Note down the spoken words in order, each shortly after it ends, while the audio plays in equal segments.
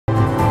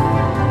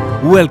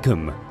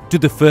Welcome to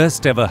the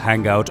first ever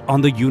Hangout on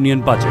the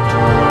Union Budget.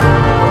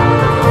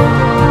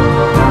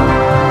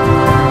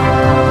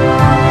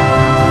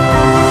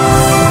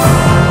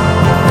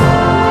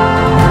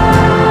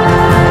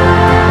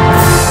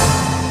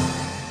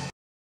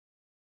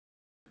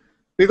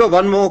 We got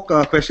one more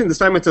question. This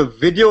time it's a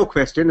video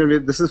question,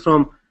 and this is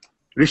from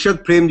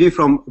Rishad Premji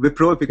from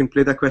Wipro. If you can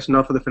play that question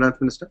out for the Finance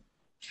Minister.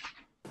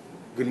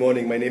 Good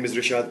morning. My name is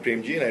Rishad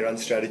Premji, and I run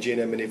strategy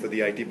and M&A for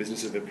the IT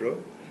business of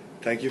Wipro.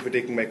 Thank you for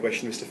taking my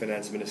question, Mr.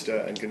 Finance Minister,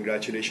 and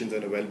congratulations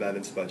on a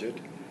well-balanced budget.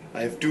 I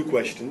have two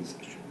questions.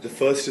 The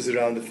first is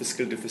around the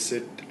fiscal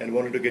deficit, and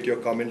wanted to get your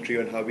commentary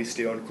on how we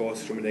stay on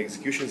course from an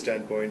execution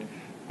standpoint,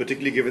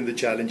 particularly given the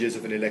challenges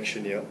of an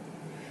election year.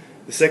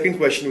 The second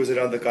question was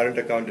around the current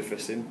account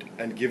deficit,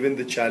 and given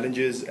the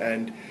challenges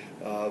and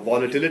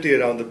volatility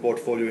around the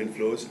portfolio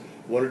inflows,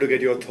 wanted to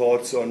get your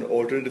thoughts on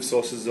alternative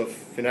sources of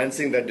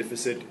financing that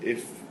deficit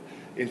if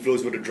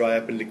inflows were to dry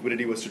up and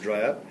liquidity was to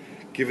dry up,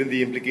 given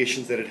the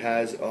implications that it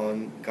has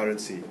on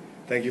currency.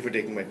 Thank you for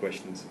taking my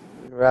questions.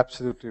 You're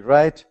absolutely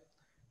right.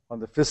 On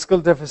the fiscal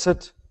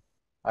deficit,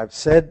 I've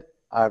said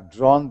I've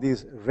drawn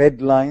these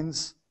red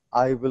lines.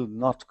 I will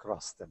not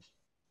cross them.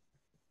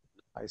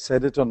 I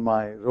said it on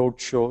my road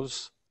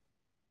shows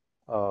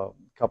a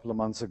couple of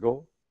months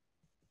ago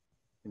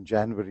in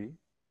January.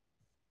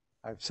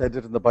 I've said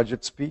it in the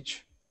budget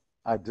speech.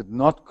 I did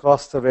not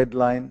cross the red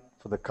line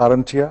for the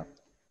current year.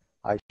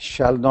 I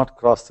shall not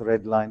cross the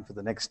red line for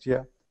the next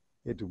year.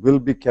 It will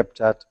be kept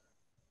at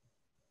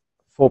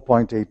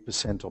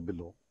 4.8% or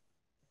below.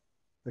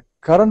 The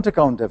current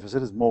account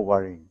deficit is more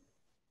worrying.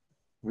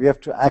 We have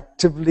to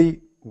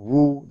actively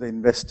woo the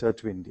investor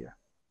to India.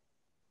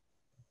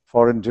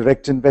 Foreign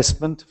direct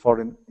investment,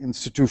 foreign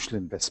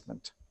institutional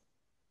investment.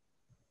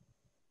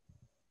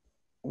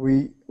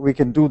 We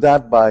can do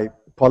that by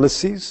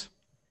policies,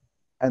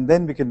 and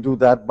then we can do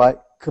that by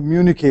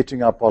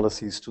communicating our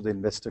policies to the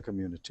investor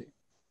community.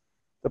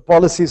 The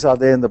policies are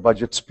there in the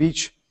budget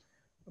speech.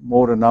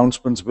 More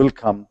announcements will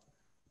come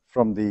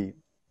from the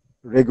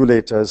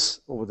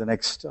regulators over the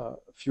next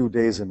few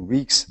days and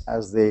weeks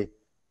as they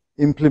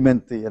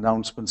implement the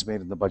announcements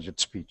made in the budget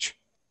speech.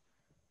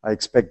 I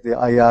expect the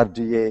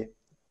IRDA,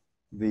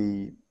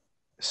 the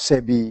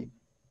SEBI,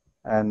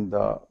 and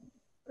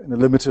in a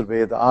limited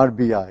way, the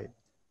RBI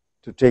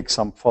to take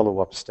some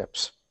follow-up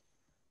steps.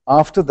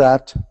 After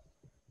that,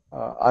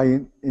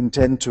 I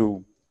intend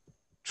to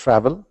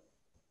travel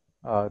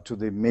to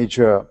the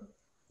major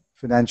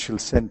financial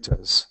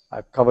centers.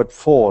 I've covered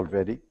 4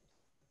 already.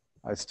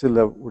 I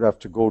still would have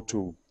to go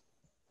to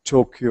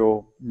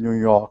Tokyo, New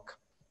York,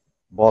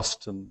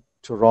 Boston,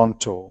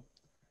 Toronto,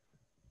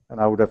 and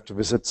I would have to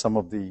visit some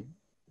of the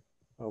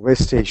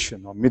West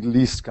Asian or Middle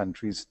East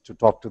countries to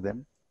talk to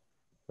them.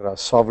 There are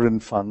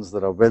sovereign funds,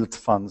 there are wealth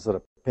funds, there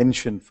are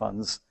pension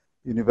funds,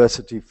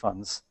 university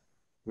funds.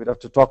 We'd have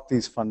to talk to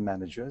these fund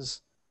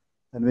managers,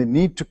 and we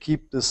need to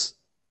keep this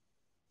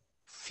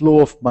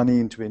flow of money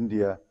into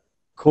India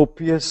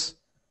copious,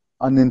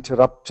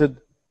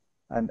 uninterrupted,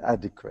 and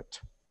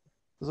adequate.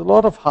 There's a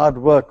lot of hard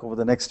work over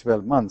the next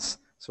 12 months,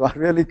 so I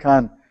really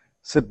can't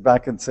sit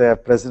back and say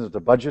I've presented a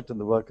budget and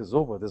the work is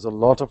over. There's a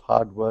lot of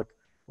hard work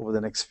over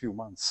the next few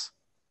months.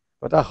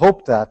 But I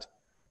hope that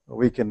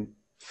we can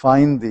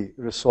find the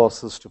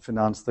resources to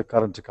finance the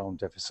current account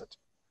deficit.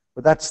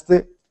 But that's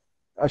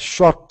a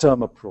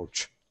short-term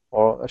approach,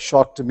 or a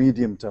short to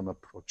medium-term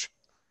approach.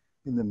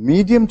 In the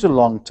medium to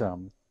long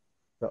term,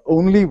 the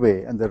only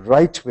way and the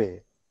right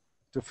way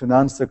to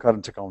finance the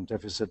current account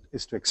deficit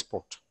is to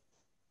export.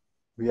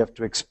 We have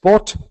to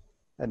export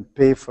and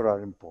pay for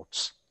our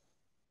imports.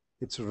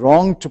 It's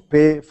wrong to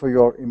pay for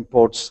your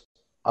imports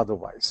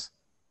otherwise.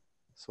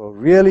 So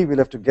really we'll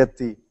have to get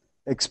the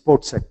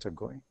export sector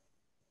going.